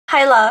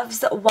Hi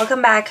loves,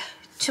 welcome back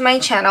to my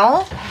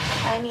channel.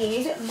 I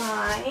need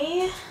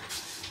my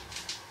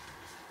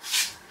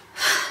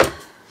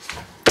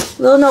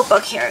little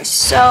notebook here.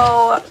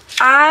 So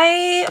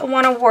I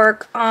want to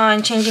work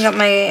on changing up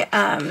my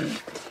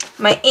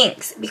my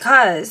inks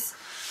because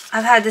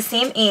I've had the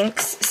same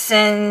inks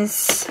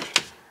since,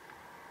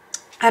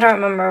 I don't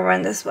remember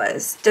when this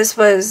was. This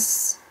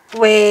was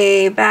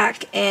way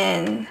back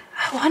in,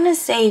 I want to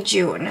say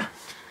June.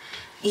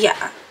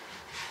 Yeah,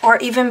 or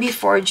even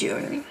before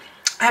June.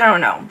 I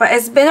don't know, but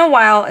it's been a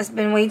while. It's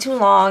been way too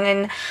long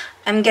and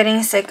I'm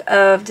getting sick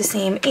of the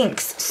same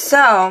inks.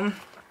 So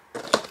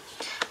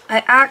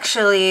I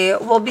actually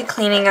will be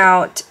cleaning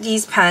out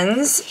these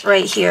pens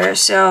right here.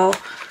 So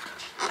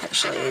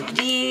actually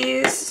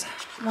these,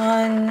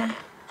 1,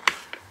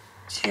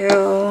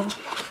 2,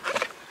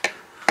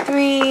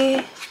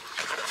 3,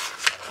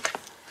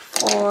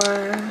 4,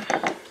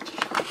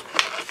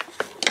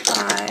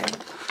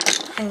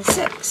 5, and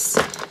 6.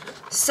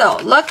 So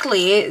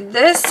luckily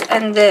this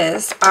and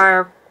this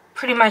are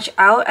pretty much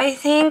out, I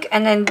think,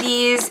 and then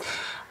these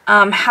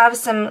have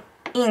some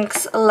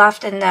inks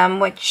left in them,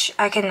 which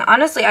I can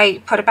honestly,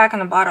 I put it back in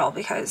the bottle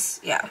because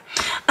yeah.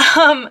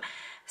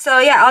 So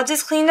yeah, I'll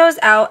just clean those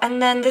out,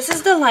 and then this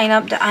is the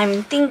lineup that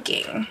I'm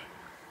thinking.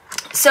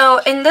 So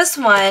in this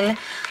one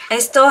I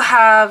still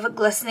have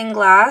glistening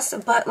glass,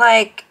 but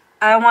like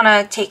I want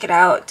to take it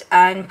out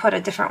and put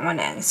a different one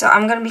in. So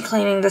I'm going to be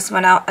cleaning this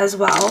one out as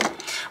well.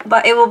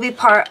 But it will be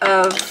part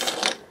of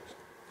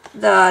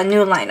the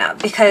new lineup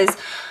because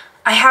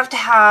I have to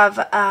have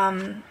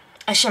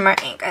a shimmer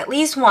ink, at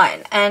least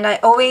one. And I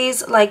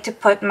always like to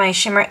put my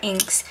shimmer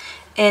inks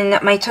in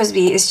my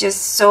TWSBI. It's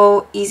just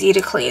so easy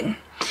to clean.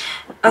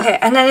 Okay,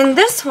 and then in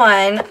this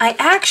one, I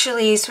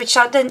actually switched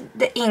out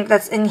the ink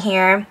that's in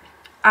here.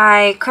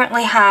 I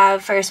currently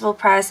have Veritable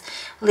Press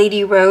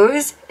Lady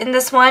Rose in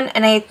this one,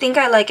 and I think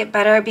I like it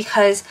better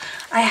because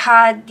I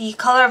had the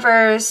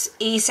Colorverse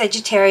A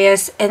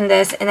Sagittarius in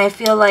this, and I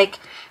feel like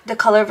the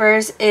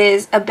Colorverse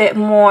is a bit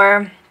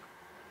more,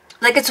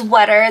 like it's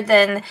wetter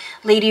than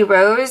Lady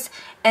Rose,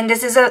 and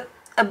this is a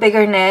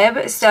bigger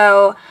nib,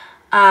 so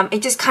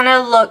it just kind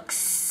of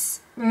looks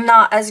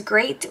not as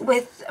great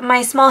with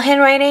my small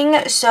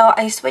handwriting. So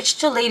I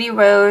switched to Lady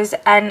Rose,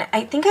 and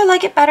I think I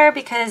like it better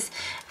because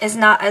it's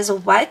not as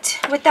wet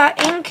with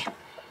that ink.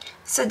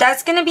 So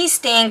that's gonna be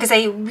staying because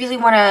I really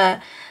want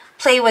to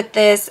play with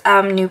this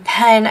new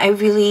pen. I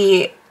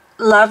really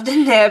love the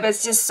nib.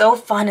 It's just so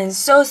fun and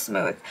so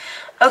smooth.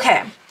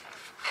 Okay,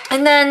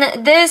 and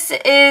then this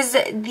is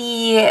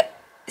the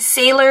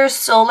Sailor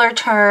Solar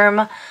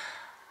Term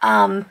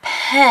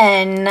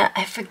pen.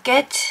 I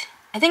forget,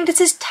 I think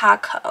this is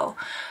Taco.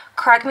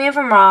 Correct me if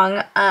I'm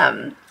wrong,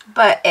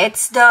 but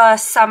it's the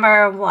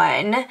summer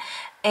one,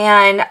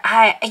 and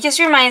it just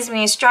reminds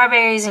me of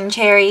strawberries and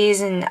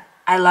cherries, and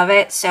I love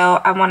it.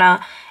 So I want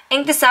to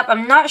ink this up.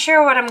 I'm not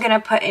sure what I'm going to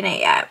put in it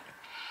yet.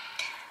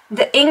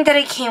 The ink that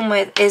it came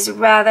with is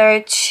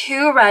rather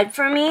too red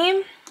for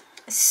me,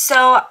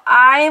 so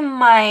I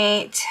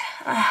might,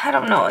 I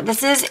don't know.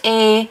 This is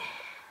a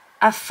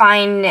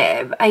fine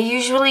nib. I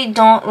usually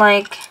don't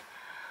like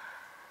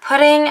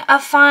putting a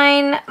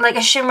fine, like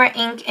a shimmer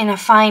ink in a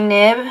fine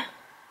nib.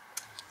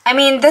 I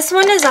mean, this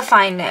one is a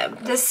fine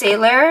nib, this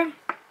Sailor,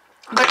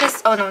 but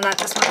this, oh no, not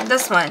this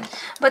one,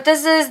 but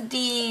this is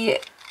the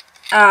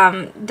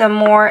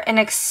more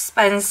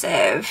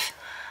inexpensive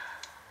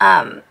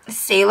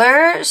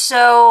Sailor.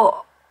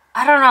 So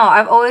I don't know,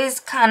 I've always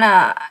kind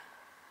of,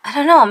 I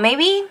don't know,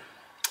 maybe,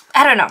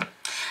 I don't know,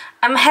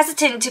 I'm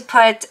hesitant to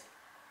put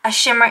a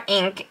shimmer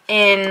ink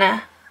in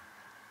a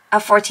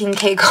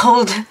 14K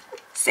gold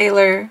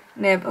Sailor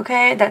nib.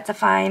 Okay, that's a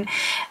fine.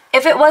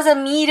 If it was a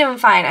medium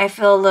fine, I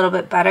feel a little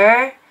bit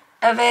better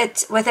of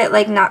it, with it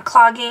like not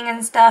clogging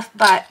and stuff,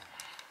 but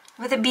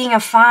with it being a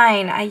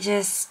fine, I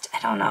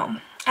don't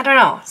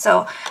know.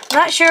 So I'm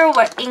not sure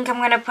what ink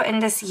I'm gonna put in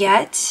this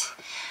yet.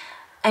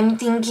 I'm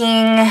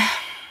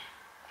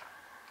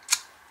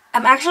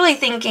actually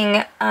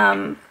thinking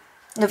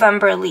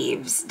November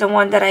Leaves, the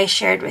one that I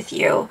shared with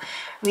you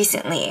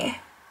recently,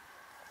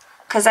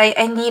 because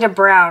I need a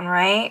brown,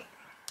 right?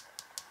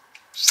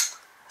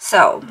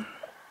 So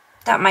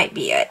that might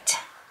be it.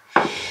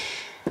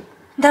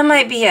 That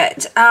might be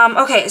it.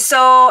 Okay,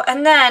 so,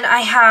 and then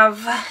I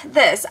have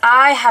this.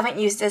 I haven't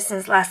used this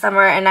since last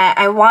summer, and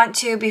I want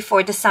to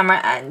before the summer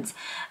ends.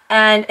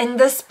 And in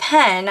this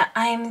pen,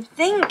 I'm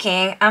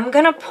thinking I'm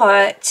gonna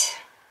put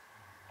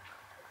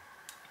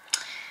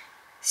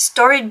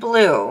Storied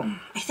Blue.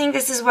 I think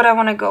this is what I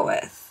want to go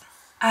with.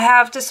 I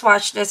have to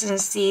swatch this and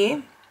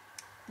see,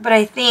 but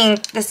I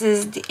think this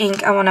is the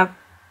ink I want to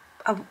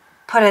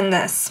put in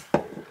this,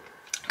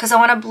 because I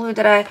want a blue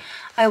that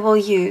I will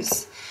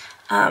use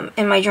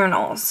in my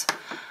journals.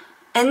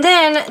 And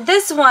then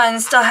this one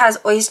still has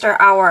Oyster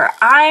Hour.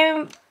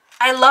 I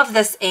love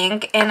this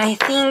ink, and I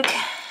think,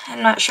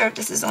 I'm not sure if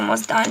this is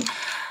almost done.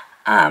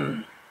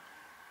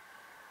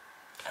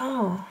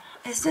 Oh,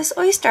 is this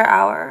Oyster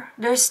Hour?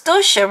 There's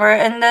still shimmer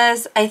in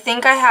this. I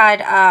think I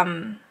had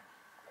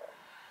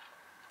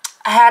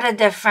I had a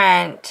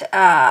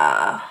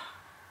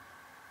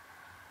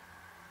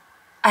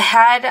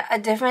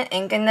different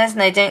ink in this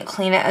and I didn't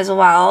clean it as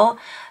well.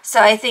 So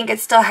I think it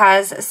still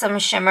has some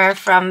shimmer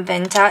from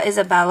Vinta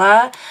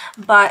Isabella,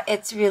 but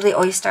it's really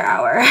oyster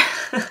hour.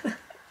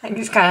 Like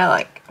it's kind of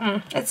like,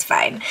 it's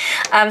fine.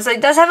 So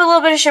it does have a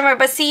little bit of shimmer,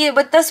 but see,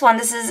 with this one,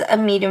 this is a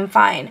medium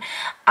fine.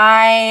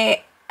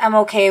 I am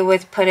okay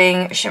with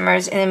putting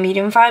shimmers in a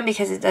medium fine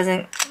because it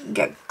doesn't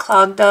get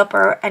clogged up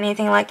or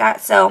anything like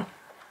that. So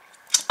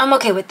I'm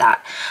okay with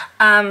that.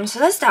 So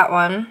that's that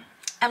one.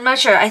 I'm not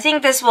sure. I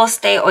think this will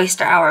stay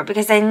oyster hour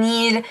because I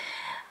need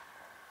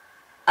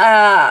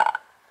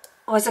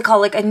what's it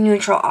called, like a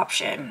neutral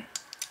option.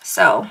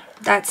 So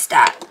that's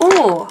that.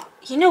 Ooh,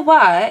 you know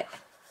what?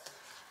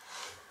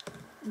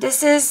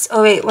 This is,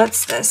 oh wait,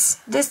 what's this?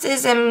 This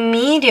is a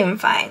medium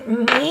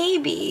fine.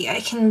 Maybe I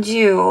can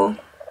do,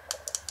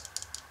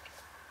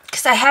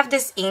 because I have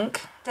this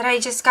ink that I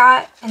just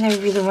got and I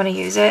really want to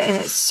use it and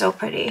it's so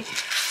pretty.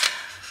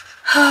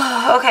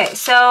 Okay,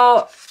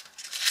 so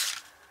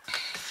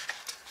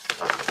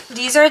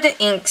these are the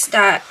inks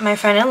that my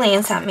friend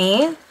Elaine sent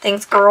me.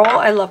 Thanks, girl.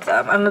 I love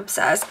them. I'm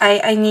obsessed. I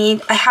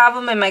have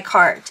them in my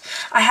cart.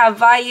 I have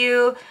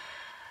Vayu,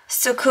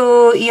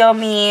 Suku,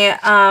 Yomi,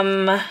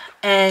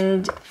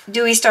 and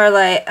Dewy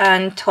Starlight,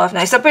 and 12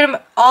 Nights. So pretty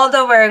much all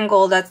the wearing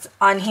gold that's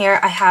on here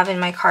I have in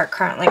my cart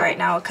currently right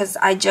now because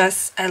I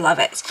love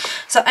it.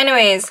 So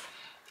anyways,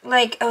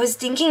 like I was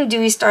thinking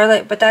Dewy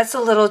Starlight, but that's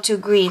a little too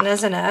green,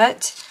 isn't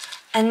it?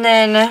 And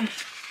then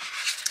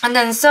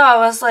so I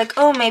was like,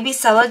 oh, maybe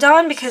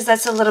Celadon because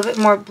that's a little bit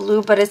more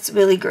blue, but it's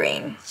really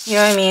green. You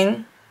know what I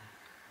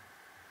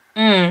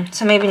mean?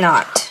 So maybe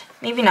not.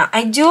 Maybe not.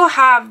 I do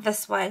have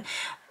this one.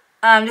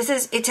 This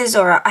is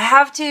Itazora.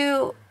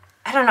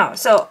 I don't know.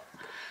 So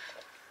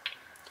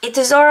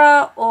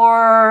Itazora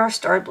or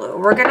Story Blue.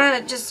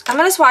 I'm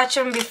gonna swatch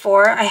them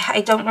before.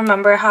 I don't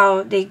remember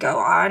how they go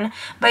on.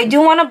 But I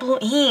do want a blue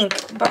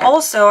ink. But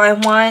also I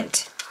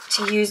want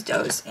to use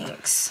those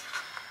inks.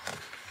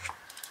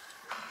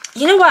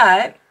 You know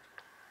what?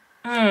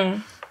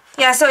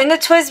 Yeah, so in the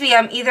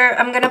TWSBI,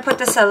 I'm gonna put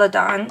the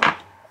Celadon.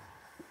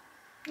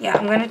 Yeah,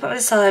 I'm gonna put the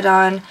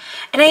Celadon.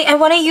 And I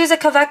wanna use a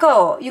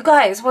KAWECO. You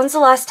guys, when's the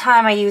last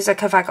time I used a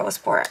KAWECO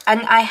Sport?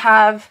 And I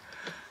have,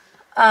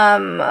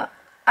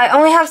 I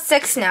only have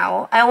 6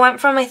 now. I went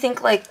from, I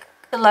think, like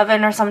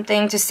 11 or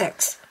something to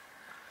 6.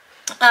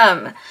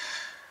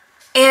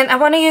 And I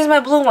want to use my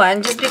blue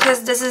one just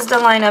because this is the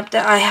lineup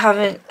that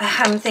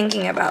I'm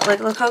thinking about. Like,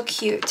 look how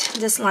cute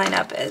this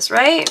lineup is,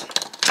 right?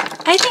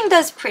 I think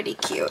that's pretty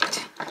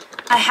cute.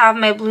 I have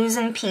my blues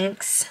and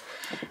pinks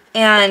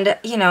and,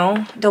 you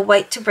know, the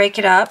white to break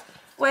it up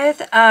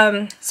with.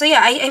 So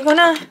yeah, I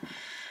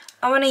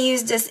wanna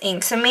use this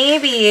ink. So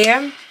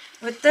maybe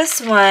with this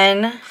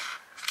one,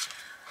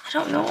 I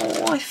don't know,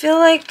 I feel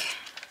like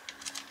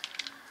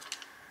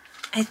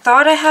I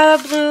thought I had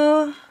a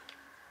blue,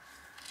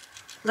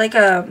 like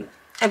a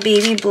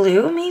baby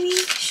blue, maybe?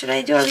 Should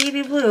I do a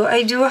baby blue?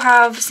 I do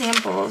have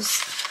samples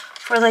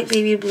for like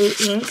baby blue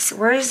inks.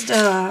 Where's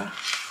the,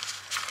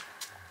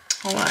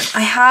 hold on.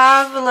 I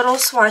have a little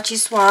swatchy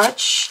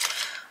swatch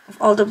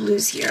of all the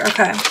blues here.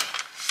 Okay.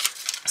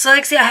 So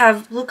like, see, I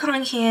have Blue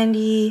Cotton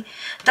Candy,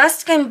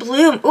 Dusk and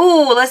Bloom.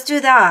 Ooh, let's do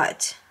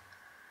that.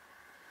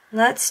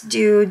 Let's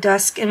do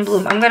Dusk and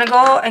Bloom. I'm gonna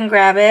go and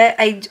grab it.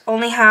 I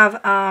only have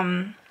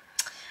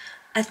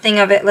a thing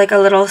of it, like a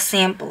little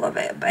sample of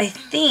it, but I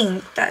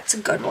think that's a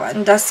good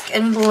one. Dusk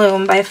and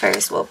Bloom by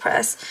Ferris Wheel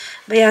Press.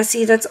 But yeah,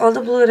 see, that's all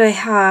the blue that I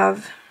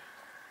have.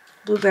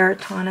 Blue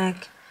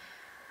Baritonic.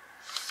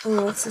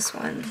 Oh, what's this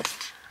one?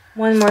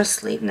 One more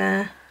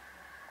Sleepna.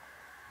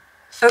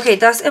 Okay,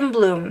 Dusk and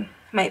Bloom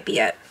might be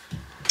it.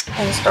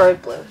 And Story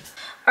Blue.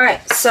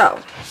 Alright, so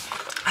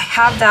I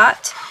have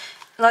that.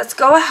 Let's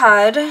go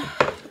ahead,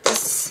 put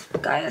this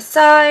guy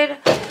aside.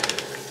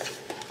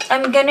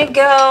 I'm gonna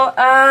go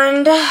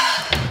and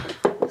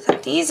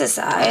set these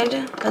aside.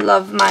 I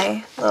love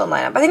my little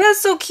lineup. I think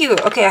that's so cute.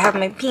 Okay, I have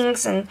my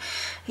pinks and,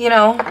 you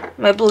know,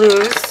 my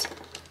blues.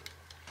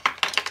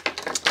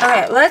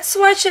 Alright, let's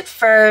swatch it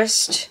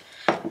first.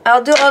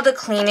 I'll do all the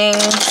cleaning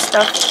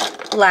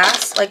stuff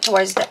last, like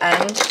towards the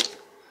end.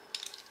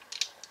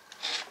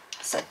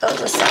 Set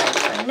those aside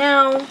for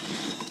now.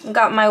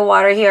 Got my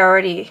water here,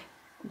 already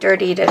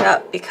dirtied it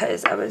up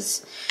because I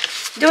was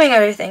doing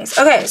other things.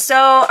 Okay,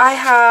 so I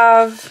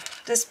have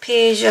this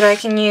page that I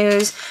can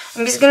use.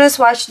 I'm just gonna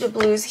swatch the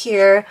blues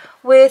here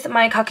with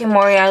my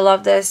Kakimori. I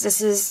love this. This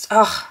is,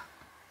 oh,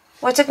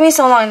 what took me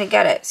so long to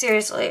get it?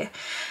 Seriously,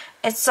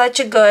 it's such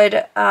a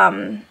good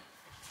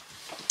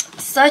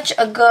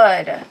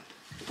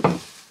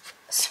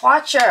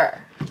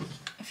swatcher.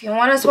 If you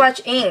want to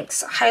swatch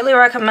inks, highly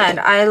recommend.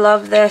 I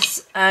love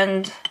this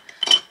and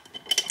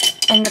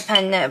the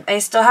pen nib. I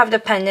still have the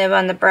pen nib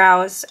on the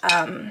brows.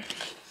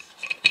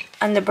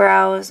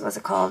 What's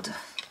it called?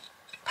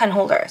 Pen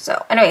holder.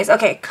 So anyways,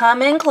 okay,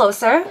 come in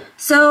closer.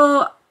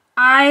 So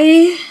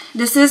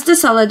this is the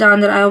Celadon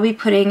that I will be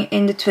putting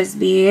in the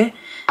TWSBI.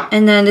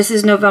 And then this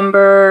is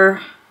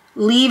November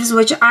Leaves,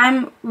 which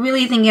I'm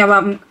really thinking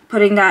about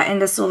putting that in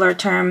the solar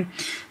term,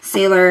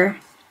 sailor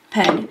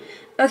pen.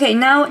 Okay,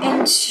 now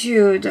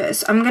into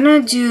this. I'm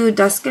gonna do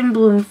Dusk and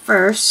Bloom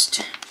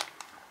first.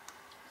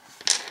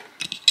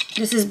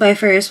 This is by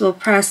Ferris-Wheel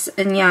Press,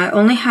 and yeah, I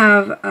only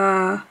have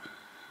a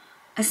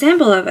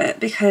sample of it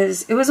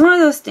because it was one of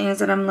those things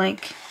that I'm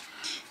like,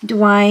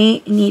 do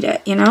I need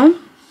it, you know?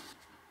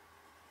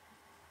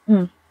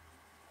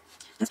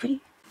 That's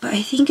pretty. But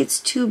I think it's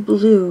too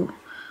blue.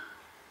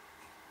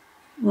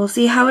 We'll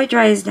see how it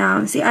dries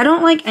down. See, I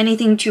don't like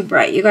anything too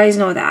bright. You guys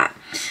know that.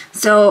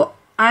 So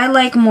I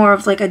like more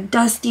of like a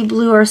dusty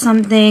blue or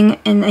something.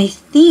 And I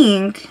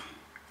think...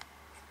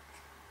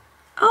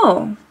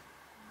 Oh.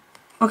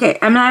 Okay,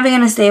 I'm not even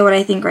going to say what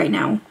I think right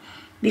now.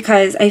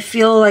 Because I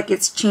feel like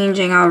it's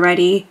changing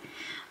already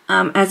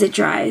as it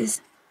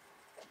dries.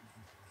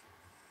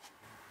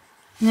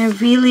 And I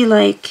really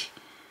like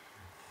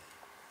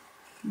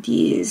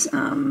these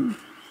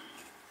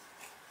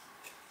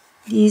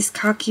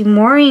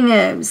Kakimori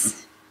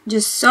nibs.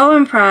 Just so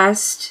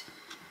impressed.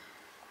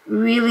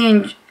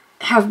 Really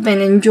have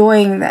been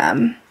enjoying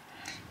them.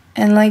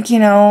 And like, you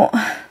know,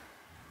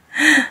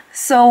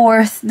 so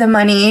worth the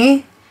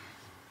money.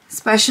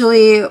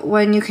 Especially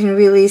when you can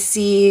really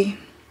see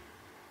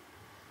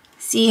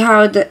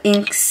how the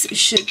inks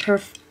should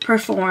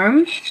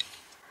perform.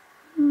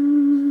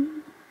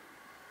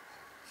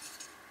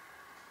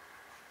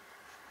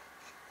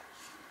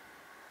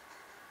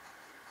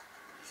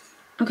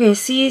 Okay,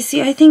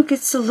 see, I think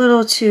it's a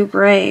little too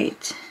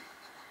bright.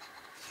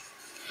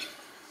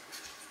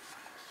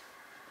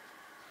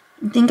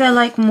 I think I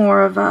like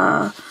more of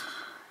a,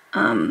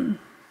 I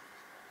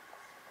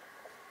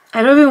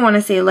don't even want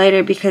to say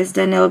lighter because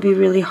then it'll be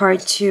really hard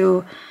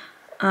to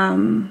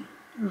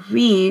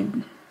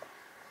read.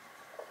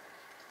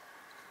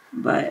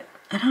 But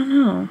I don't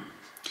know.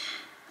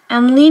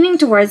 I'm leaning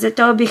towards it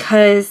though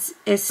because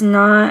it's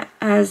not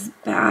as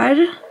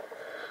bad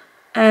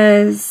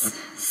as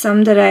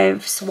some that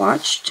I've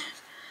swatched.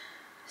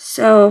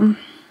 So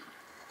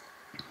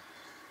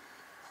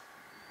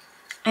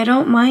I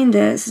don't mind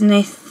this, and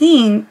I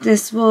think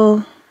this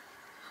will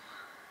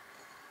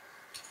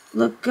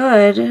look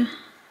good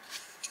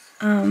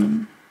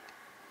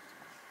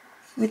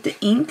with the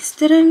inks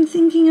that I'm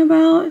thinking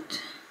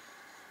about.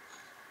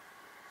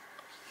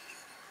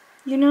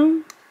 You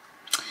know?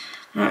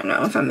 I don't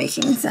know if I'm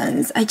making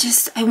sense.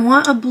 I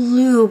want a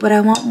blue, but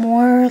I want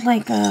more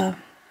like a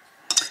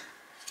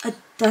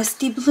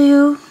dusty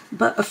blue,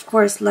 but of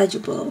course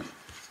legible.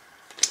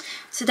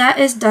 So that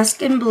is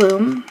Dusk and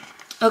Bloom.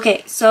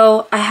 Okay,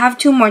 so I have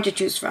two more to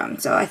choose from,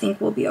 so I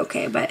think we'll be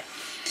okay. But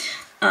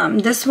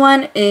this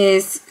one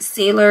is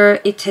Sailor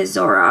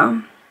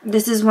Itezora.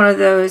 This is one of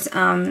those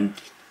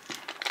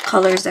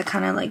colors that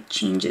kind of like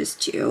changes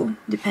too,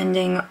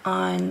 depending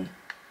on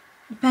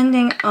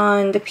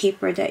the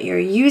paper that you're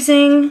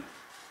using.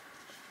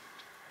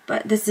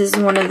 But this is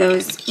one of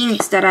those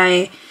inks that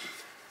I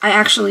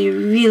actually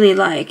really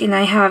like, and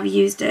I have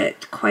used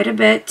it quite a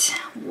bit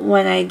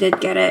when I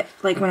did get it,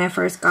 like when I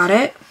first got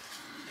it.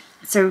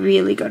 It's a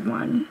really good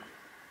one.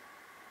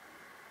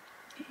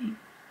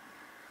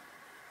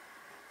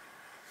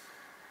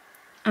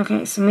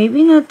 Okay, so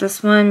maybe not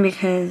this one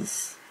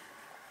because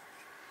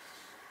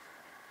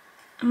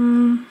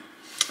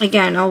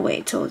again, I'll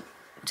wait till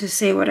to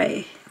say what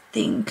I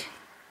think.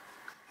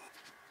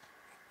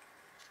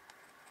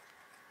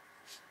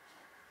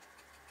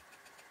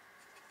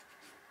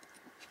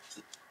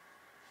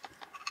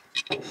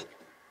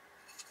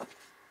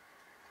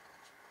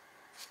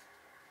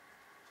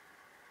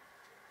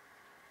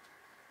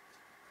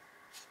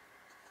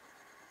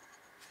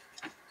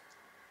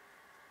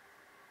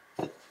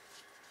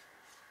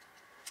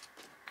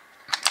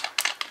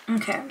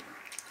 Okay,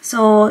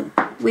 so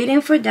waiting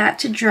for that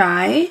to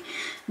dry.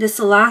 This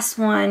last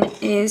one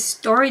is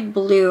Storied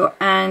Blue,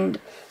 and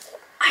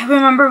I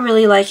remember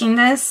really liking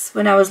this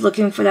when I was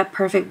looking for that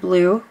perfect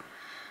blue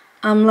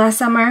last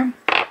summer.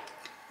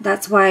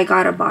 That's why I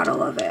got a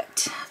bottle of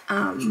it.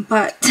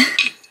 But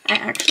I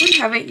actually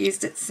haven't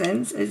used it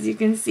since. As you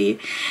can see,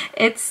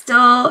 it's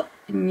still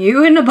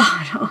new in a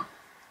bottle.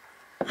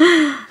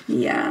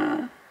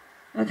 Yeah.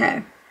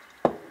 Okay.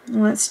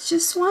 Let's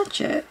just watch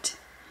it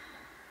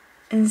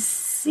and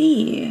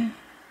see.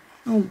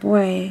 Oh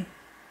boy.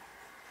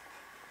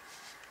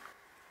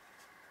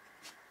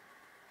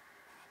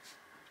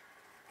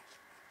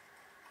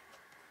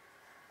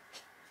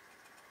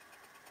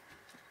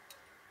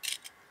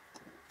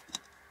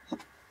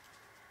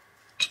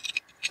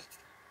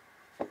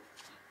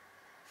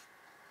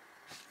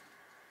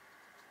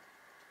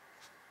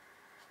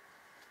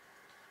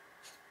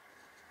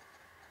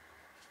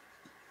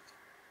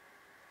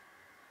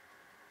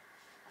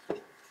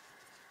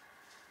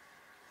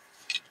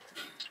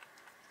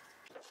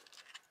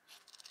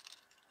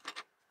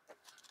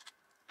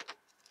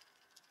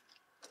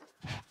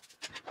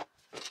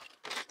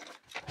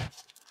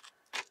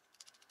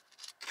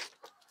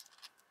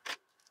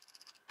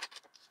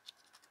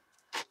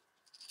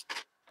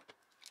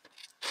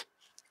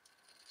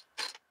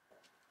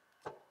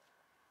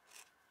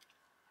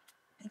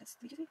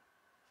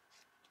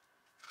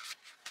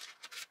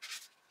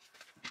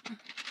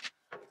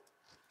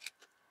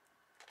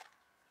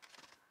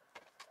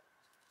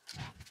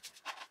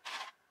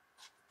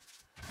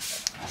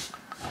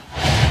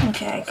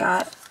 Okay, I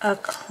got a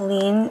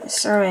clean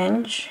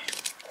syringe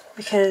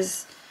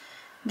because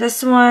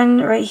this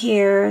one right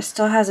here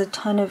still has a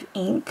ton of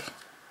ink.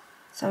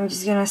 So I'm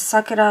just gonna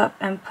suck it up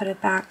and put it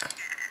back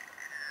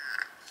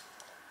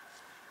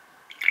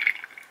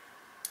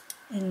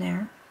in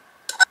there.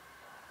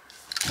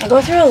 I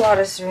go through a lot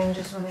of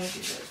syringes when I do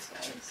this,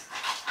 guys,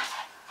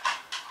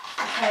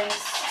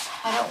 because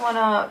I don't want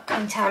to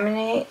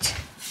contaminate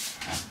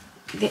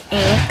the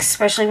ink,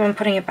 especially when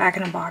putting it back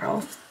in a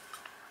bottle.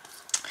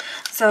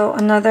 So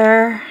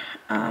another,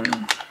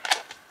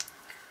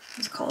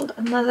 what's it called?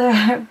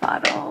 Another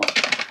bottle,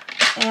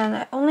 and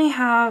I only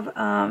have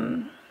a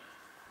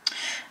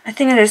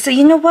thing of this. So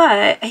you know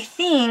what? I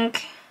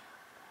think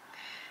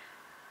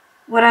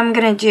what I'm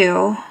gonna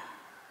do.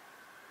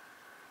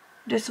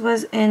 This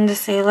was in the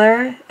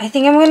Sailor. I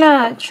think I'm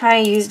gonna try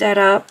and use that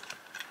up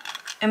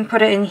and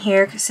put it in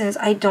here since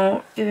I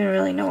don't even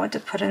really know what to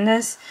put in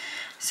this.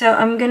 So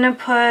I'm gonna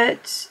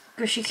put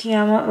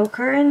Goshikiyama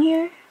Ochre in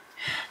here.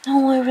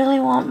 No, I really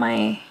want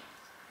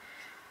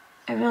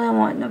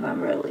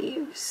November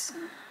Leaves.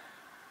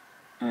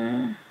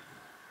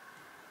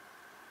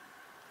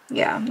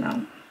 Yeah,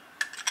 no.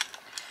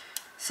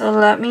 So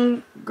let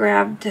me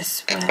grab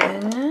this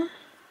one.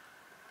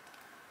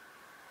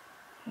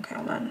 Okay,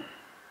 hold on.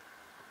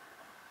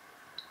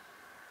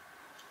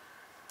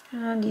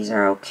 These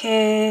are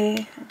okay.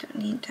 I don't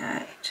need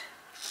that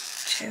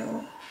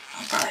too.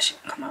 Oh gosh,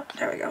 come on.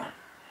 There we go.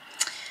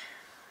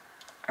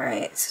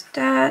 Alright,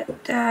 so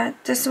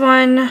this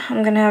one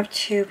I'm gonna have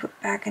to put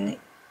back in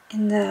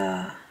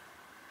the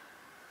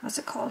what's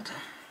it called?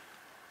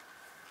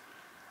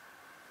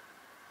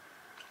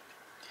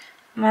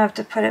 I'm gonna have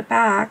to put it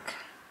back.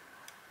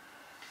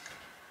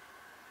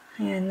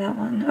 And that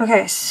one.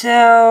 Okay,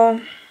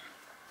 so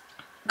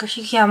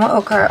Goshikiyama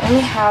Ochre. I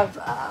only have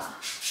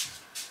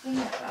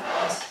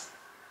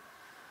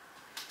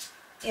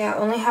yeah, I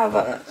only have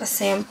a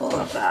sample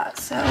of that,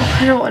 so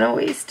I don't want to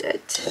waste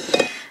it.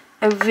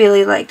 I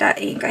really like that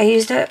ink. I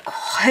used it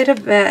quite a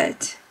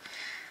bit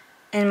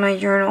in my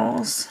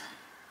journals.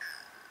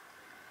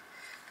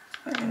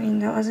 But I mean,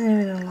 that wasn't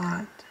even a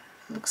lot.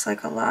 It looks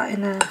like a lot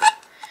in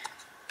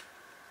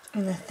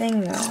the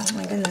thing though. Oh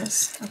my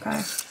goodness.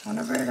 Okay,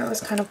 whatever. That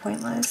was kind of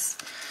pointless.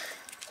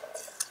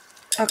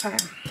 Okay.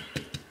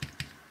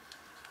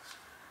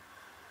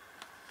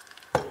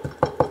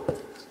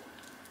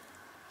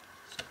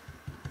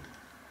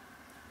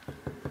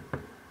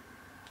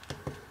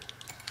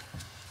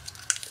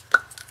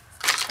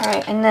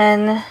 Alright, and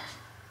then,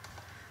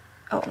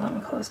 oh, let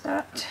me close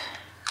that.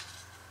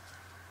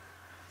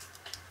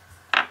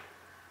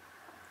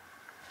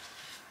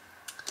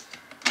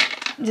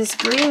 This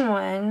green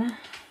one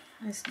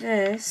is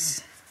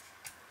this.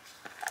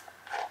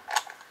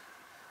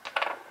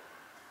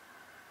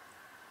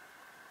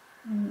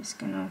 I'm just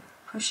gonna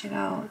push it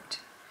out.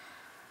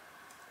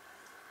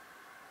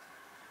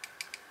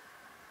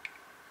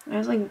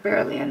 There's like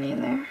barely any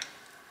in there.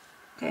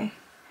 Okay.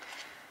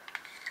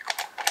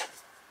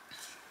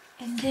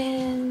 And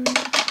then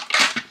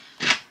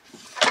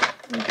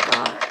we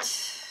got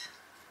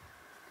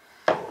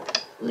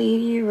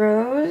Lady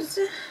Rose.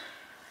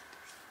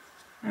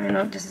 I don't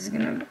know if this is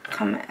gonna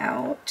come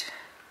out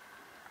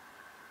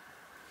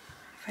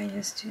if I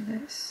just do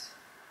this.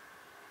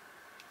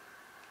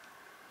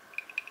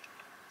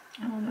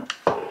 I don't know.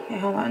 Okay,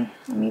 hold on.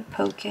 Let me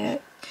poke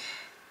it.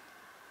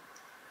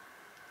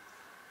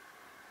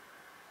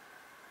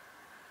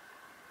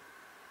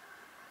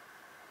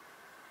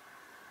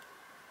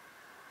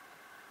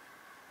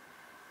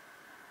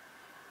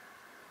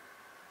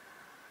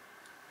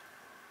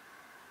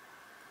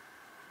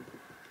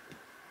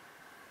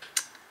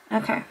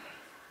 Okay,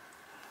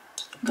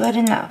 good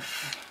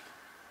enough.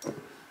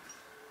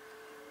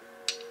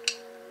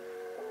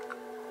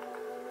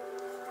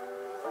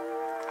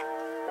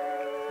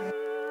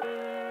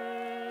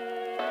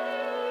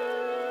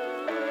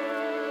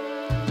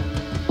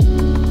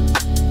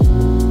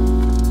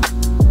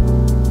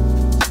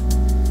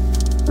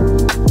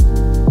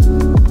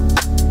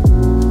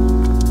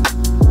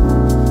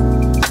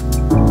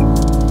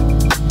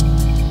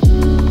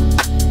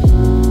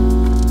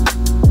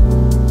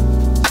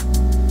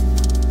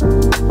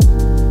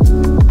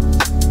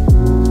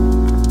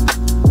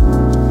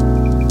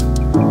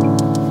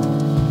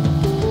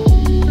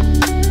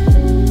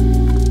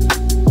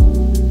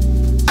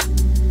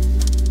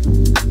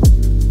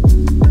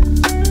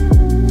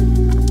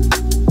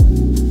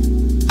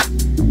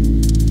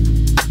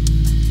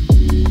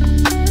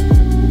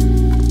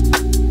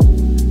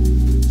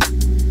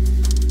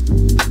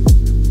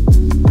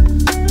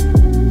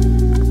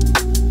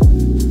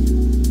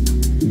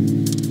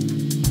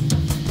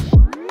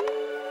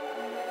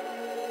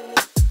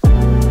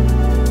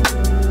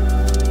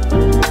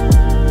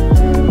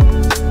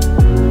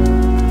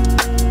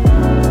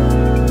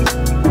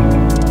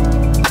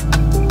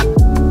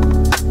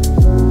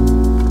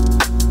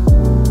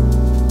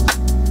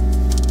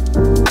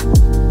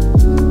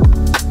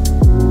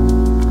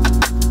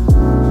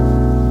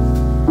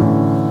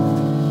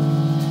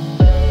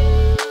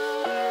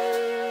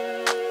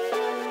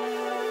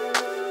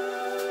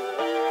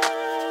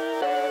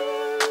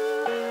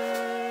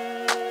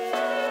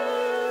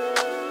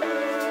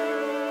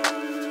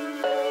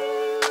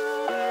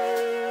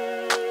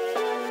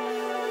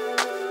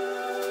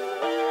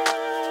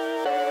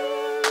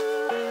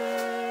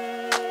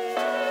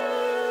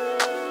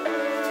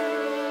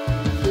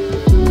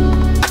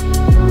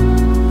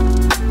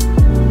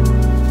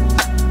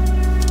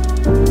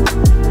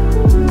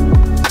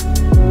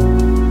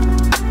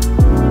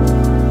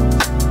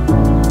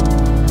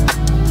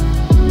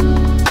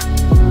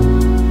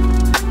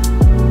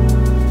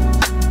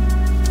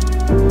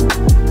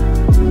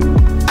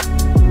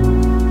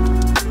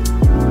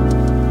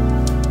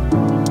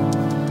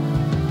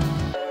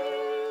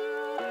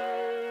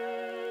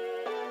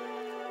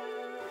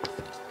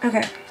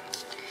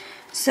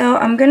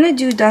 I'm gonna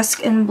do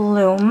Dusk and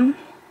Bloom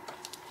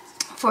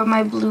for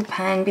my blue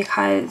pen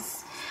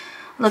because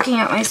looking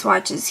at my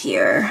swatches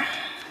here,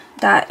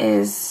 that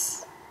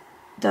is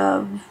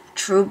the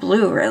true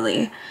blue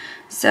really.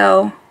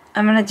 So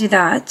I'm gonna do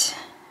that.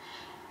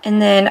 And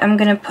then I'm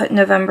gonna put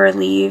November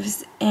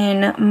Leaves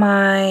in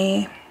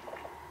my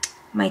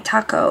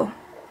Taco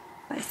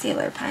by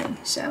Sailor pen.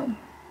 So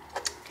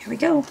here we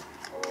go.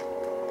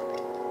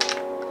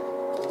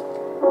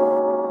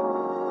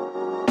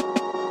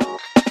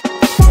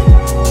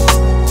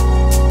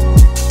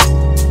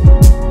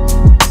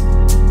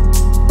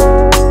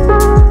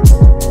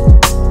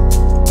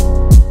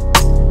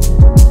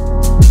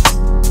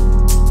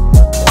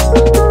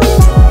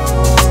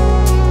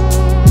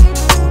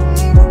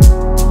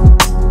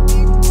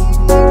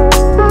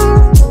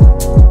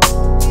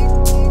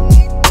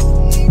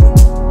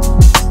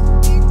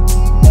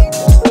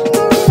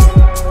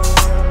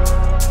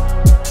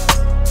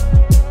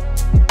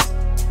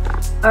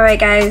 Alright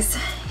guys,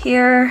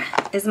 here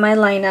is my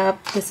lineup.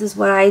 This is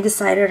what I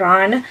decided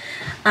on.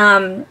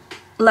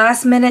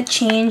 Last minute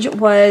change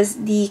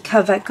was the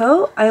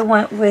KAWECO. I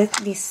went with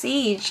the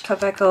Sage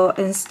KAWECO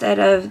instead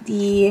of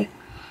the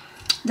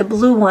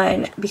blue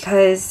one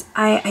because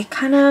I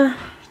kind of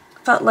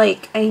felt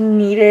like I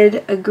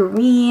needed a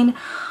green.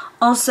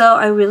 Also,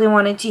 I really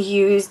wanted to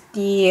use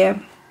the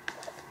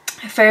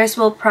Ferris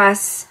Wheel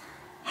Press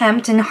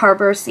Hampton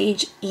Harbor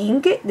Sage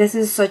ink. This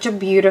is such a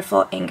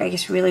beautiful ink. I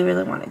just really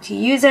wanted to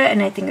use it,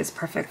 and I think it's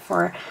perfect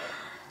for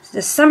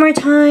the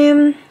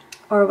summertime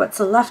or what's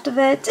left of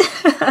it.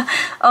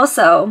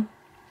 Also,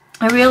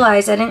 I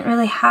realized I didn't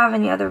really have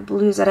any other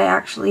blues that I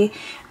actually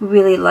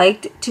really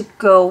liked to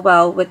go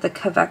well with the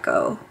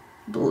KAWECO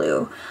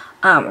blue.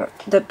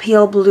 The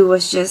pale blue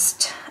was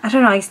just, I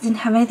don't know, I just didn't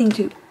have anything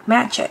to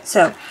match it.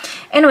 So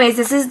anyways,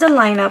 this is the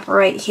lineup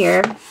right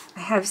here. I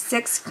have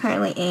 6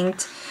 currently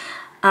inked.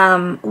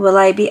 Will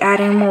I be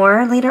adding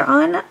more later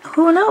on?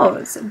 Who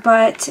knows?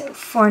 But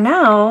for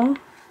now,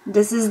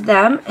 this is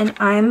them and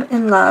I'm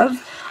in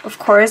love. Of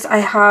course, I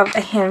have a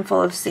handful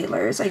of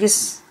Sailors.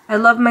 I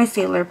love my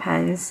Sailor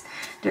pens.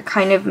 They're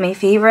kind of my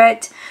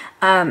favorite.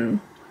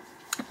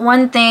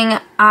 One thing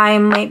I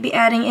might be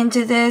adding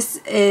into this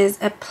is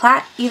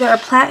either a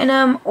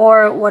platinum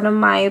or one of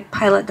my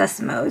Pilot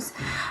Decimos.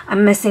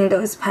 I'm missing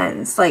those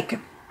pens. Like,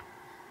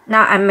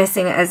 not I'm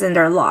missing as in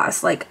they're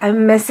lost. Like,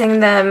 I'm missing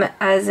them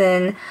as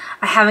in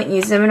I haven't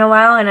used them in a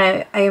while and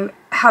I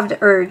have the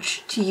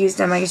urge to use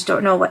them. I just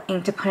don't know what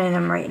ink to put in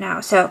them right now.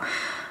 So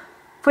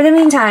for the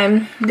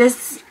meantime,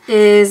 this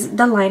is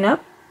the lineup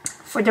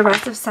for the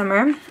rest of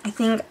summer. I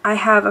think I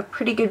have a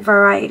pretty good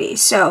variety.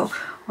 So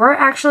we're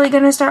actually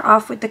going to start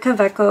off with the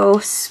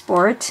KAWECO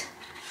Sport.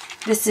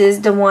 This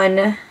is the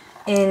one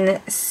in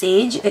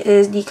Sage. It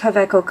is the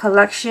KAWECO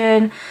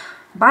collection.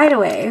 By the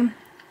way,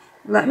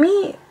 let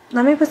me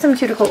put some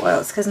cuticle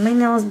oils because my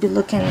nails be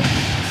looking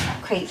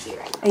crazy.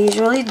 I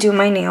usually do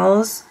my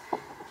nails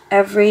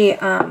every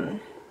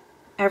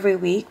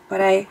week, but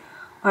I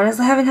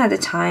honestly haven't had the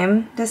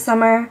time this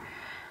summer.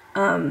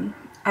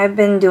 I've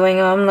been doing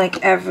them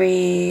like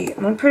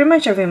pretty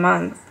much every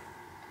month.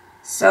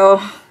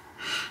 So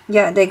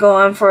yeah, they go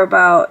on for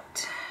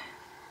about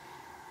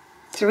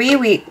 3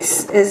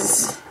 weeks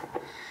is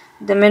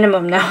the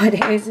minimum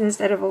nowadays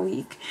instead of a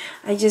week.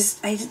 I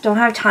just don't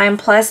have time.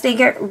 Plus they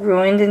get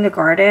ruined in the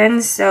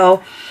garden,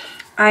 so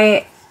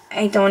I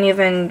don't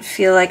even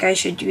feel like I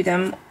should do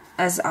them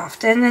as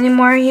often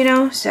anymore, you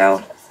know.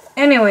 So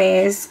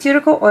anyways,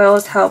 cuticle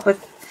oils help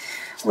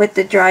with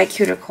the dry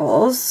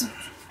cuticles,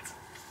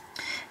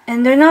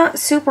 and they're not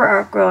super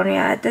outgrown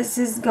yet. This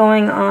is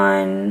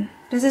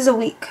a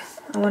week,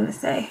 I want to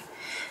say,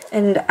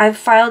 and I've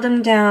filed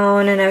them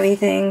down and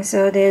everything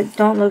so they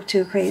don't look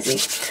too crazy.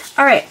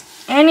 All right,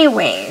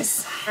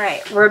 anyways, all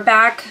right, we're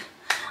back.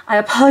 I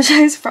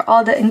apologize for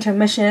all the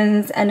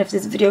intermissions and if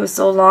this video is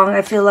so long.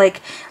 I feel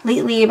like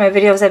lately my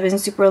videos have been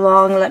super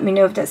long. Let me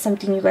know if that's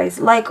something you guys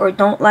like or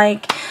don't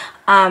like.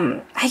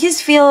 I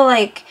just feel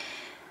like,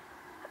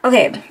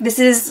 okay, this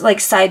is like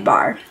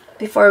sidebar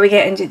before we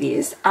get into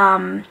these.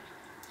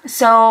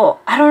 So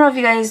I don't know if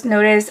you guys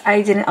noticed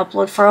I didn't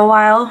upload for a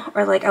while,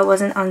 or like I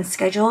wasn't on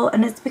schedule,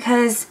 and it's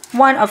because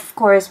one, of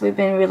course, we've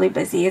been really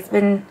busy. It's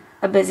been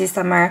a busy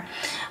summer,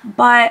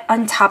 but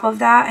on top of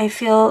that, I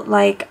feel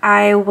like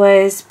I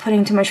was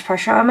putting too much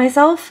pressure on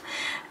myself,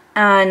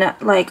 and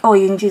like, oh,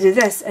 you need to do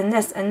this and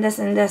this and this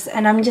and this,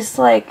 and I'm just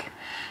like,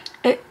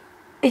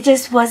 it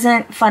just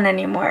wasn't fun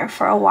anymore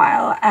for a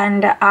while,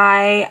 and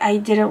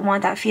I didn't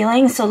want that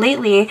feeling. So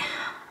lately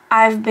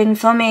I've been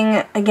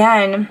filming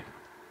again.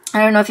 I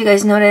don't know if you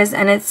guys noticed,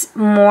 and it's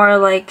more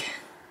like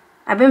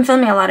I've been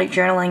filming a lot of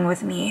journaling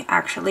with me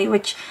actually,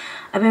 which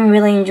I've been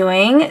really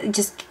enjoying.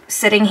 Just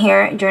sitting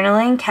here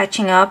journaling,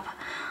 catching up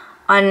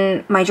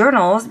on my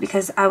journals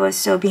because I was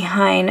so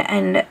behind,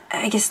 and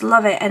I just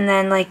love it. And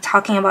then like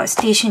talking about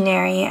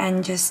stationery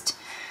and just,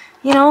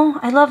 you know,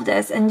 I love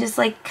this, and just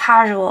like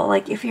casual,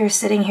 like if you're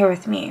sitting here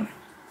with me.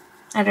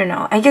 I don't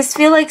know, I just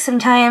feel like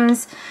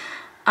sometimes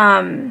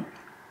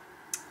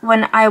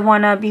when I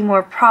want to be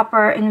more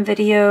proper in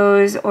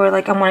videos, or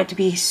like I want it to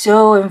be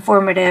so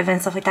informative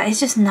and stuff like that. It's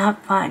just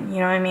not fun, you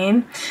know what I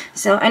mean?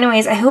 So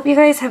anyways, I hope you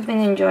guys have been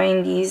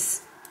enjoying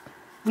these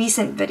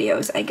recent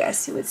videos, I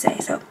guess you would say.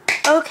 So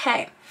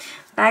okay,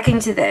 back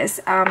into this.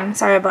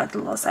 Sorry about the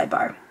little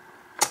sidebar.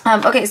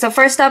 Okay, so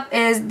first up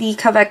is the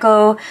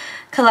KAWECO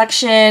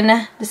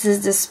collection. This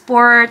is the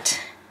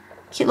sport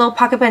cute little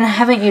pocket pen. I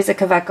haven't used a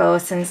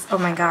KAWECO since, oh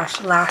my gosh,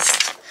 I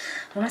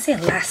want to say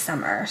last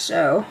summer.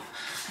 So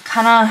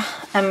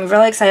I'm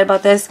really excited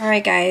about this.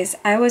 Alright guys,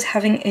 I was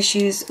having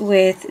issues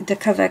with the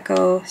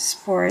KAWECO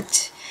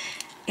Sport.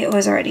 It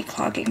was already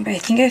clogging, but I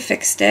think I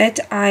fixed it.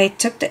 I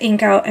took the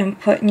ink out and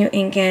put new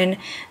ink in.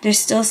 There's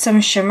still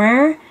some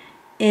shimmer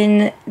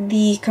in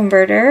the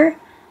converter,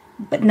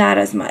 but not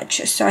as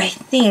much. So I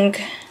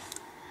think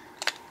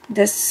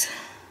this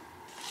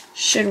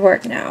should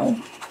work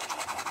now.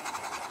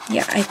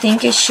 Yeah, I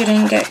think it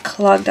shouldn't get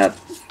clogged up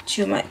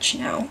too much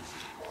now.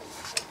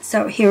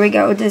 So here we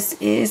go. This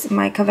is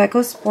my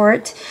KAWECO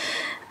Sport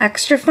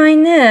extra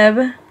fine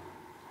nib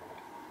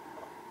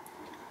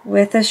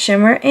with a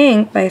shimmer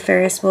ink by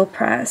Ferris Wheel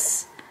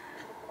Press.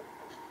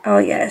 Oh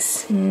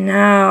yes,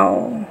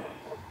 now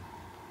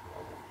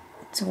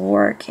it's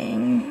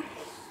working.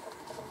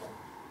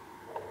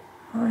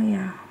 Oh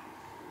yeah.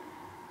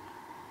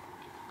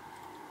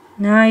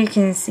 Now you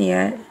can see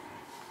it.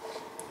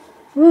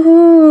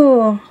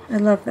 Woohoo! I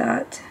love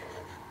that.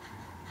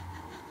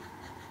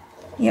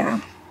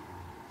 Yeah.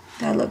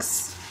 That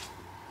looks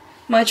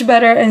much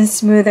better and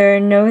smoother.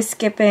 No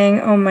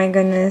skipping. Oh my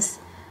goodness.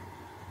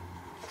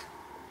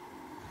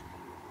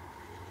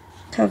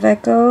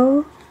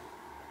 KAWECO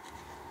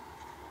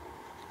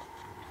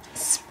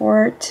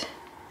Sport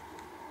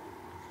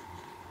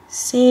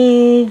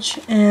Sage.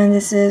 And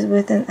this is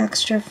with an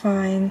extra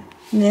fine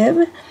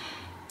nib.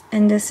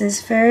 And this is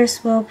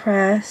Ferris Wheel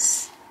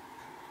Press.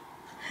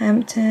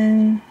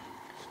 Hampton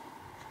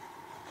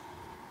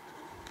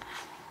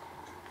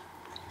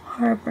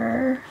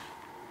Harbor.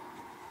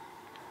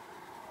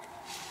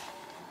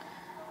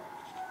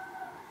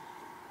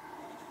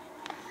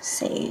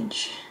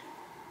 Sage.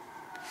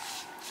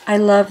 I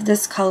love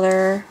this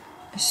color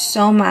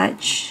so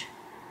much.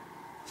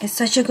 It's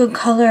such a good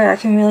color. I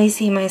can really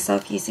see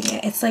myself using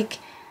it. It's like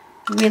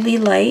really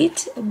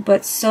light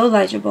but so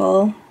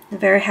legible.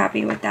 Very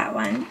happy with that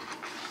one.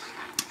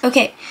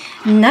 Okay,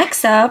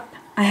 next up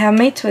I have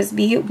my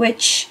TWSBI,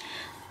 which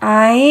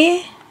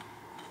I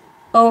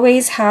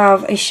always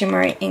have a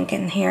shimmer ink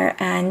in here,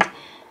 and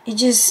it's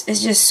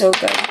just so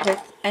good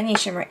with any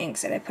shimmer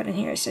inks that I put in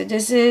here. So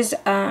this is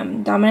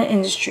Dominant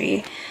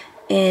Industry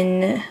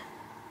in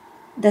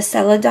the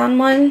Celadon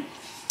one.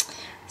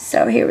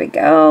 So here we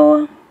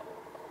go.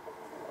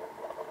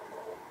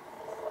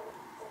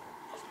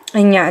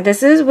 And yeah,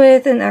 this is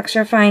with an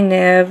extra fine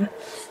nib.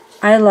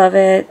 I love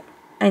it.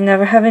 I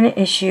never have any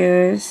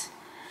issues.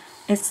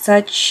 It's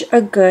such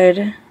a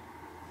good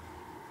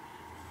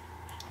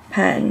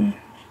pen.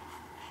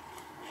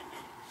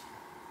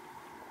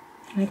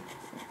 Like,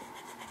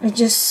 it's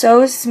just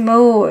so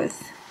smooth.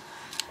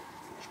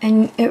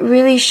 And it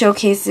really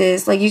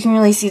showcases, like, you can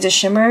really see the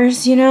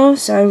shimmers, you know?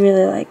 So I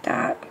really like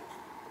that.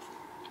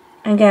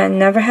 Again,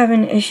 never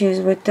having issues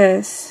with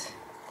this.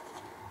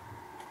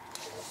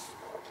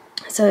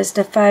 So it's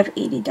the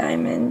 580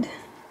 diamond.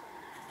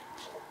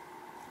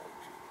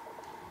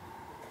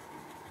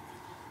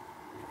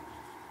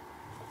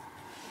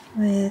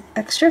 With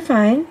extra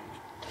fine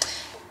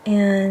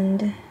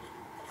and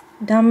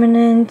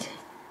Dominant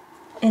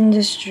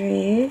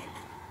Industry.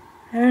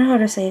 I don't know how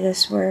to say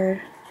this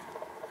word.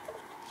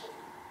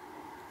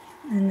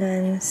 And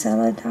then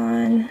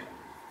Celadon.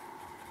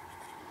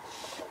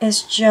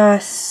 It's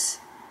just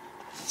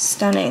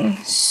stunning.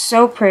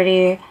 So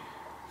pretty.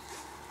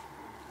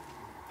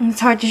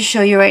 It's hard to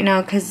show you right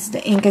now because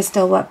the ink is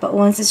still wet, but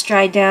once it's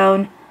dried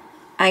down,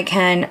 I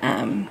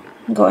can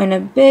go in a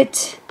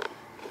bit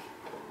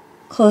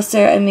closer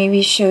and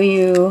maybe show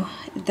you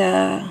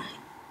the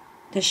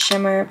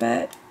shimmer,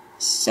 but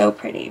so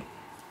pretty.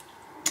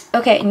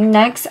 Okay,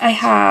 next I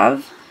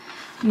have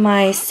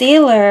my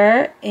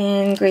Sailor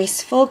in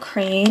Graceful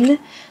Crane.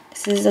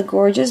 This is a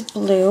gorgeous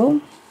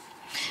blue.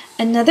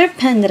 Another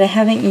pen that I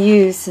haven't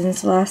used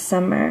since last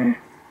summer.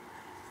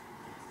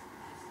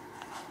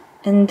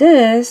 And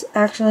this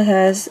actually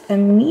has a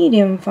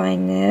medium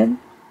fine nib.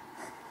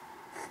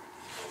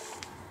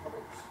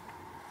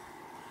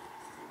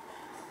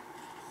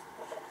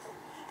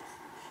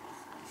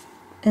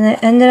 And I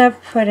ended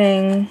up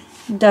putting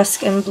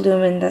Dusk and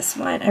Bloom in this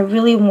one. I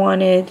really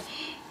wanted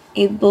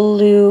a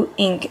blue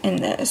ink in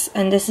this.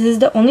 And this is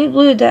the only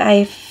blue that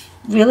I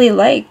really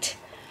liked.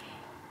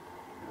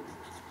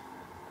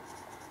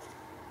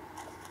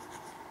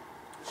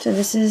 So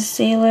this is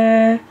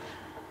Sailor.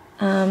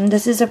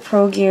 This is a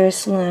Pro Gear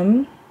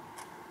Slim.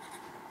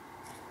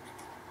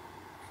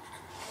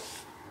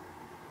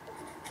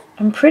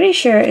 I'm pretty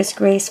sure it's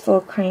Graceful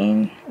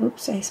Crane.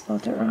 Oops, I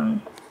spelled it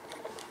wrong.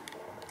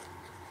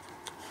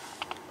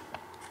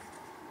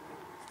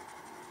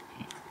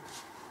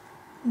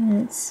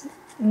 And it's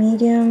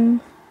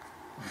medium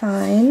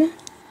fine.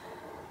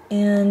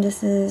 And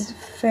this is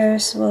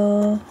Ferris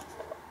wheel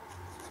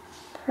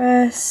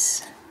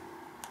press,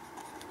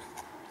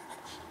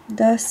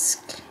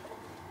 dusk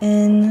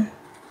in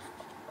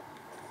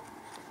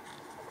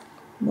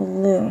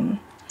bloom.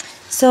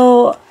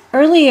 So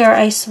earlier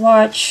I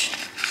swatched,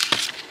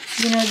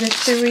 you know, the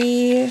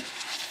 3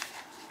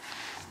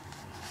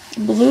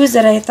 blues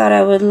that I thought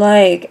I would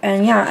like,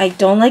 and yeah, I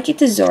don't like it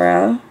to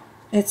Zora.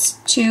 It's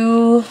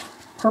too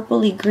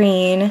purpley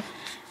green.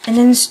 And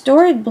then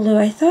Stored Blue,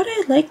 I thought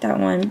I'd like that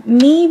one.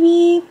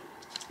 Maybe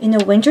in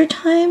the winter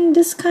time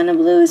this kind of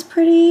blue is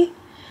pretty.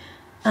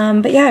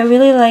 But yeah, I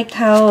really liked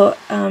how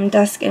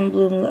Dusk and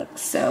Bloom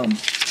looks, so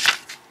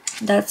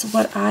that's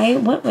what I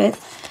went with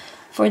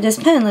for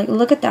this pen. Like,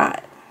 look at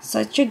that.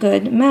 Such a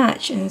good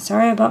match. And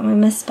sorry about my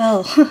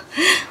misspell.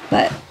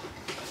 But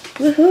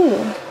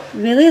woohoo.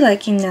 Really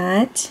liking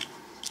that.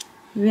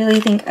 Really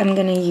think I'm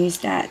gonna use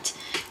that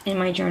in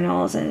my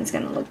journals and it's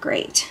gonna look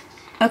great.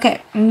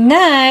 Okay,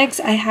 next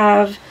I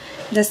have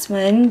this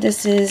one.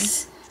 This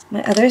is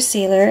my other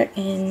sailor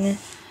in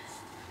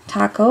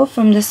Taco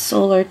from the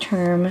Solar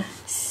Term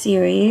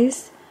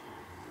series.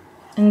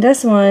 And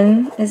this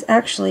one is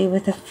actually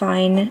with a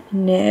fine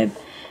nib.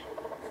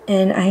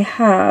 And I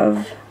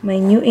have my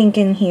new ink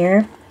in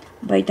here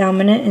by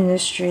Dominant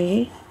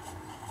Industry.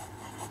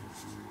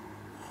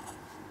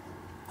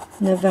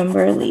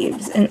 November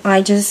Leaves. And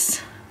I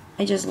just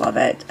love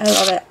it. I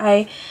love it.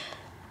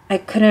 I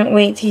couldn't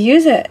wait to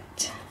use it.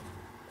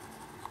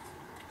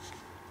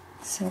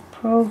 So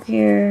Pro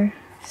Gear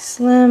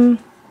Slim.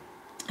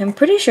 I'm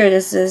pretty sure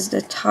this is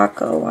the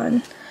Taco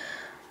one.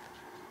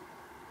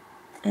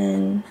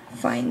 And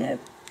Fine Nib.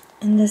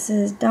 And this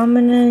is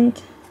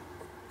Dominant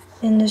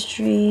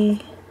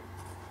Industry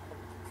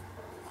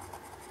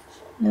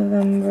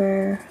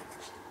November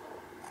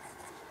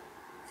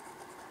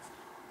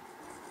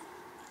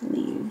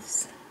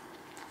Leaves.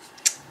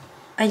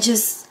 I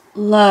just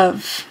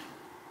love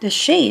the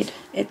shade.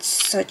 It's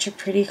such a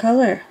pretty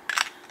color.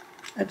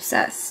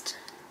 Obsessed.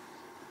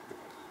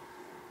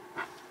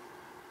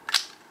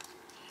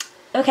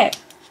 Okay,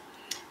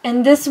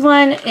 and this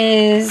one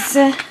is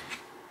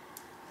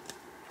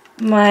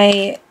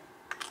my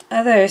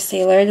other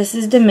sailor. This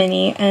is the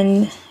mini,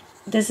 and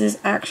this is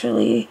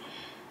actually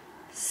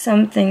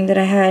something that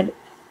I had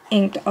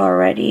inked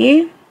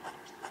already,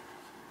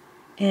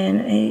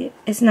 and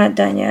it's not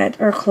done yet,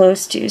 or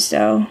close to,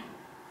 so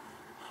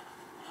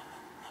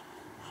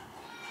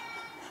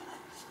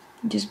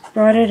just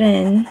brought it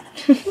in.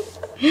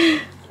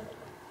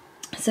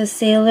 So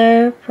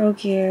Sailor Pro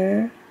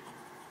Gear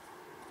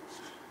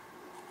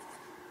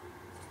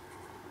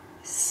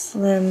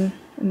Slim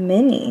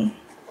Mini.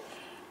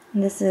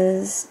 This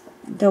is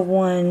the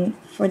one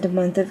for the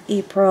month of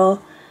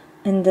April,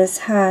 and this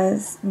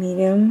has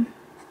medium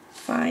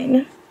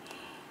fine.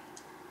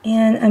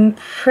 And I'm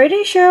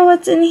pretty sure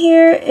what's in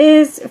here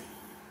is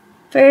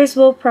Ferris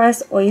Wheel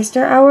Press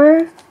Oyster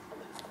Hour.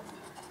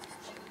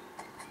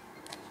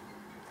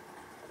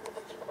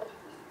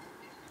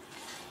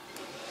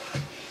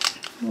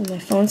 Oh, my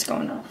phone's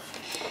going off.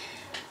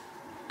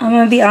 I'm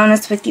gonna be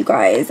honest with you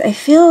guys. I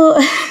feel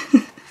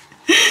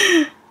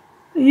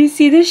you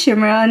see the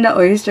shimmer on the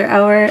Oyster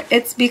Hour?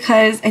 It's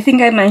because, I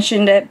think I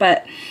mentioned it,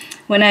 but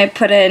when I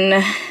put in,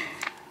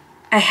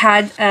 I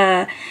had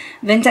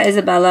Vinta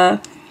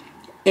Isabella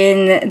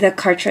in the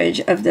cartridge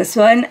of this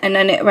one, and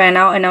then it ran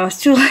out and I was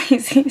too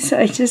lazy, so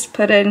I just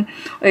put in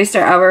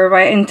Oyster Hour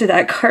right into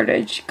that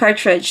cartridge.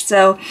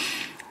 So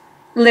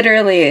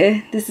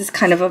literally this is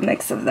kind of a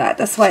mix of that.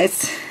 That's why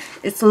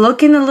it's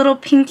looking a little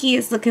pinky,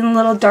 it's looking a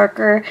little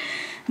darker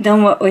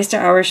than what Oyster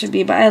Hour should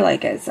be, but I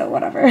like it, so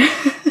whatever.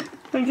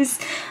 I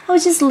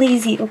was just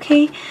lazy,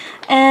 okay?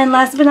 And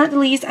last but not the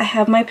least, I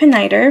have my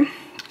PINEIDER,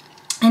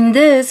 and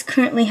this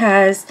currently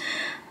has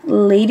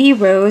Lady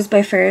Rose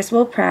by Ferris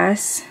Wheel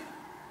Press.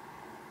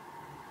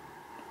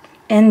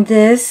 And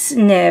this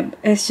nib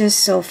is just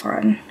so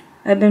fun.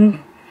 I've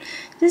been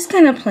just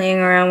kind of playing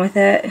around with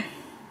it.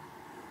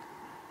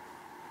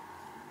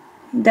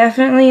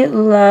 Definitely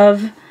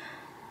love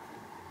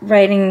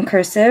writing in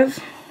cursive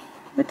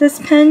with this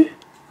pen.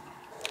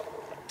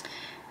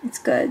 It's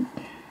good.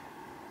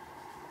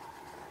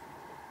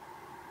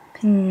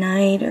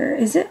 PINEIDER.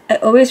 Is it? I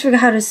always forget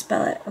how to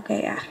spell it.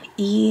 Okay, yeah.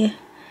 E-I.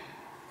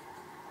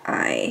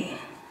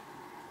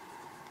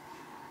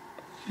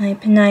 My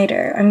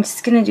PINEIDER. I'm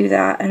just gonna do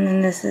that, and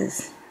then this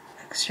is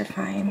extra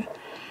fine.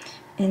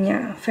 And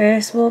yeah,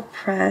 Ferris Wheel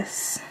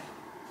Press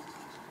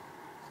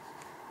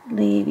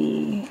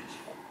Lady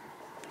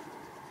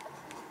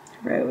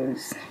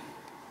Rose.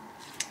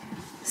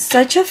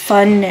 Such a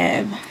fun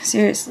nib.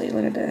 Seriously,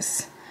 look at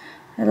this.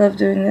 I love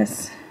doing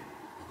this.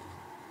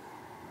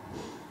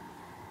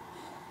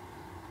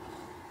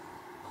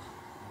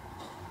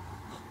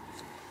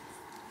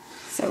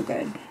 So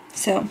good.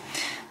 So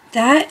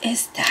that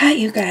is that,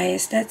 you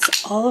guys.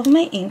 That's all of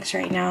my inks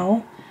right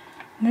now.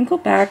 I'm gonna go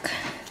back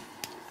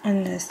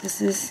on this.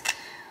 This is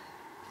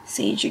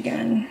Sage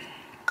again.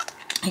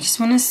 I just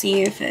want to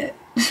see if it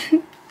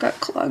got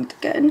clogged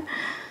again.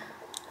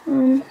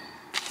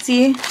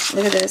 See?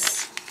 Look at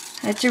this.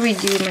 I had to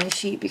redo my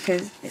sheet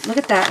because look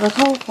at that. Look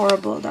how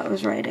horrible that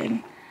was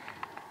writing.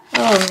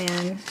 Oh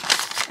man.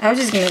 I was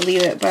just gonna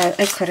leave it, but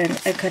I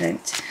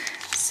couldn't.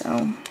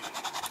 So,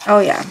 oh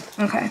yeah,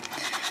 okay.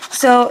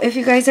 So if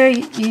you guys are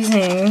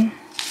using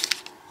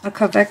a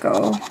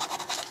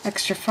KAWECO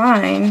extra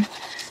fine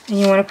and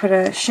you want to put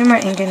a shimmer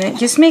ink in it,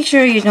 just make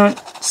sure you don't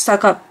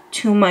suck up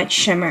too much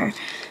shimmer,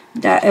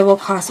 that it will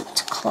cause it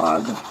to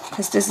clog,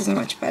 because this is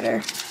much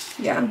better.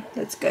 Yeah,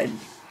 that's good.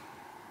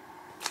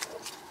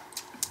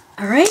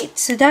 Alright,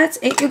 so that's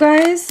it, you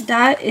guys.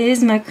 That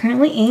is my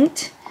currently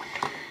inked.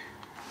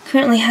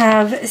 Currently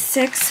have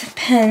 6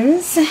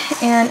 pens,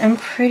 and I'm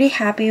pretty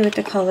happy with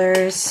the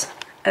colors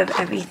of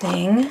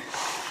everything.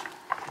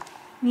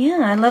 Yeah,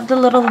 I love the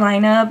little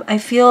lineup. I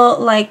feel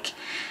like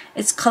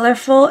it's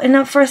colorful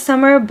enough for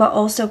summer, but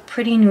also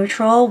pretty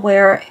neutral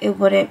where it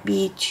wouldn't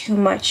be too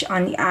much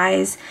on the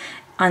eyes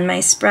on my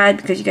spread,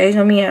 because you guys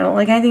know me, I don't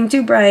like anything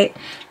too bright.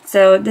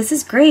 So this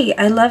is great.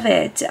 I love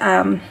it.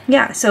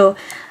 Yeah, so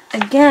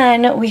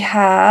again, we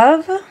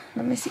have,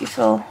 let me see if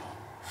it'll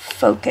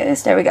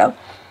focus. There we go.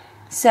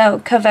 So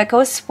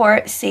KAWECO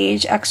Sport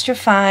Sage Extra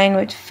Fine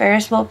with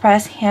Ferris Wheel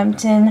Press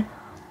Hampton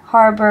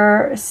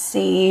Harbor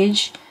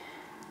Sage.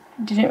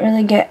 Didn't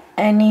really get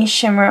any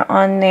shimmer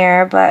on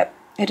there, but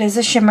it is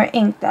a shimmer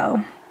ink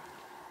though.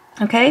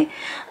 Okay.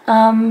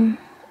 Oh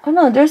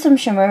no, there's some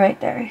shimmer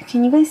right there.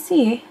 Can you guys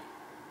see?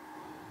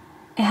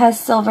 It has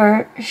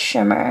silver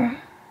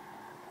shimmer.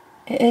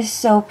 It is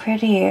so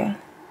pretty.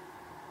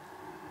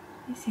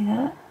 You see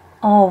that?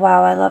 Oh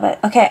wow, I love it.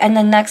 Okay, and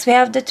then next we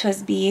have the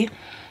TWSBI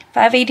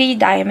 580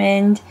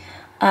 Diamond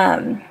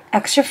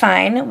Extra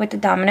Fine with the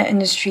Dominant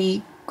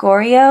Industry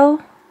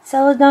Goryo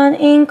Celadon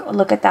ink. Oh,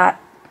 look at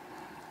that.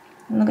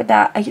 Look at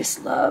that. I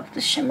just love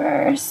the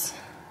shimmers.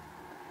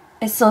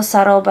 It's so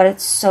subtle, but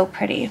it's so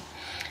pretty.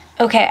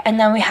 Okay, and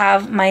then we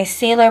have my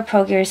Sailor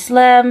Pro Gear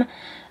Slim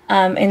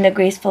in the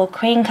Graceful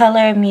Crane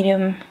color,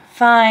 medium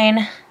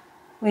fine,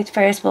 with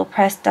Ferris Wheel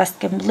Press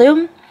Dusk and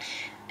Bloom.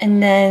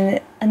 And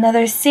then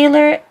another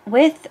Sailor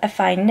with a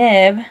fine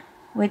nib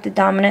with the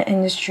Dominant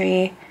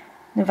Industry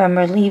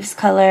November Leaves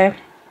color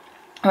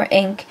or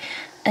ink.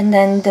 And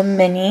then the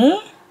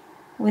mini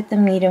with the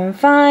medium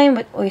fine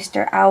with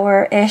Oyster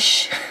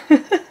Hour-ish.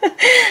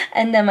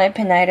 And then my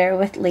PINEIDER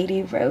with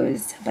Lady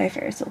Rose by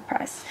Ferris Wheel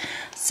Press.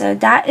 So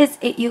that is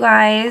it, you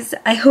guys.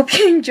 I hope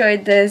you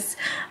enjoyed this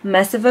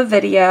mess of a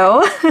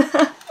video.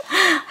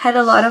 Had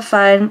a lot of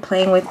fun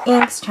playing with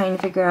inks, trying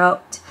to figure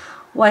out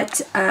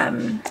what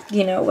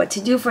you know, what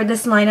to do for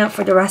this lineup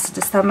for the rest of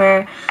the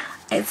summer.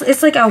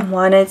 It's like I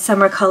wanted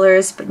summer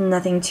colors, but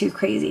nothing too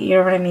crazy, you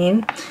know what I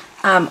mean?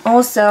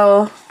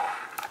 Also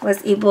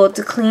was able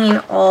to clean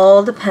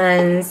all the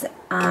pens.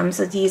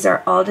 So these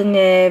are all the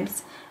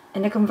nibs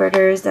and the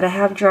converters that I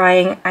have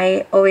drying.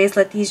 I always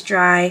let these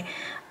dry,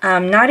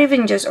 not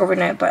even just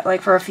overnight, but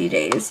like for a few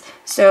days.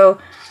 So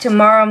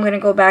tomorrow I'm gonna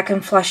go back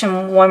and flush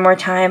them one more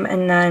time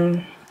and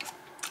then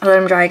let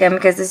them dry again,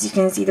 because as you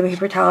can see, the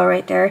paper towel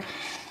right there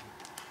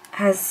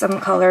has some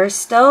colors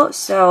still,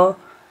 so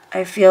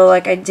I feel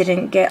like I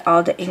didn't get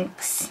all the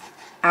inks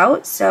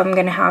out, so I'm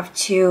gonna have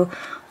to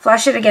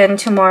flush it again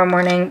tomorrow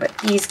morning. But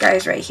these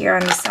guys right here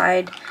on the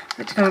side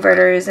with the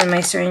converters and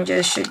my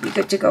syringes should be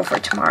good to go for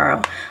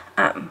tomorrow.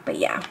 But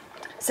yeah,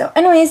 so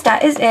anyways,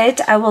 that is it.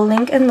 I will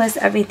link and list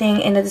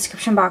everything in the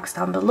description box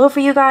down below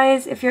for you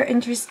guys if you're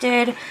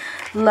interested.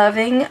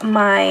 Loving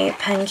my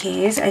pen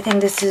case. I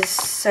think this is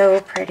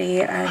so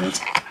pretty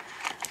and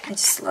I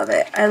just love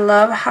it. I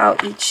love how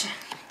each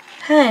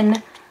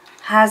pen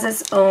has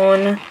its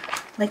own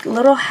like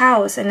little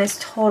house and it's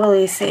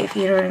totally safe,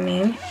 you know what I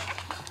mean?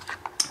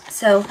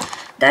 So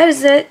that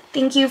is it.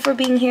 Thank you for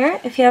being here.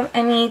 If you have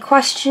any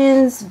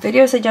questions,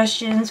 video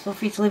suggestions, feel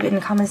free to leave it in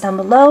the comments down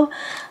below.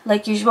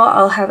 Like usual,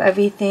 I'll have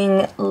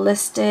everything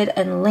listed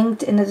and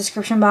linked in the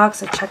description box,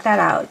 so check that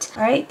out.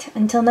 Alright,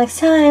 until next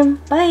time,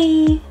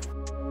 bye!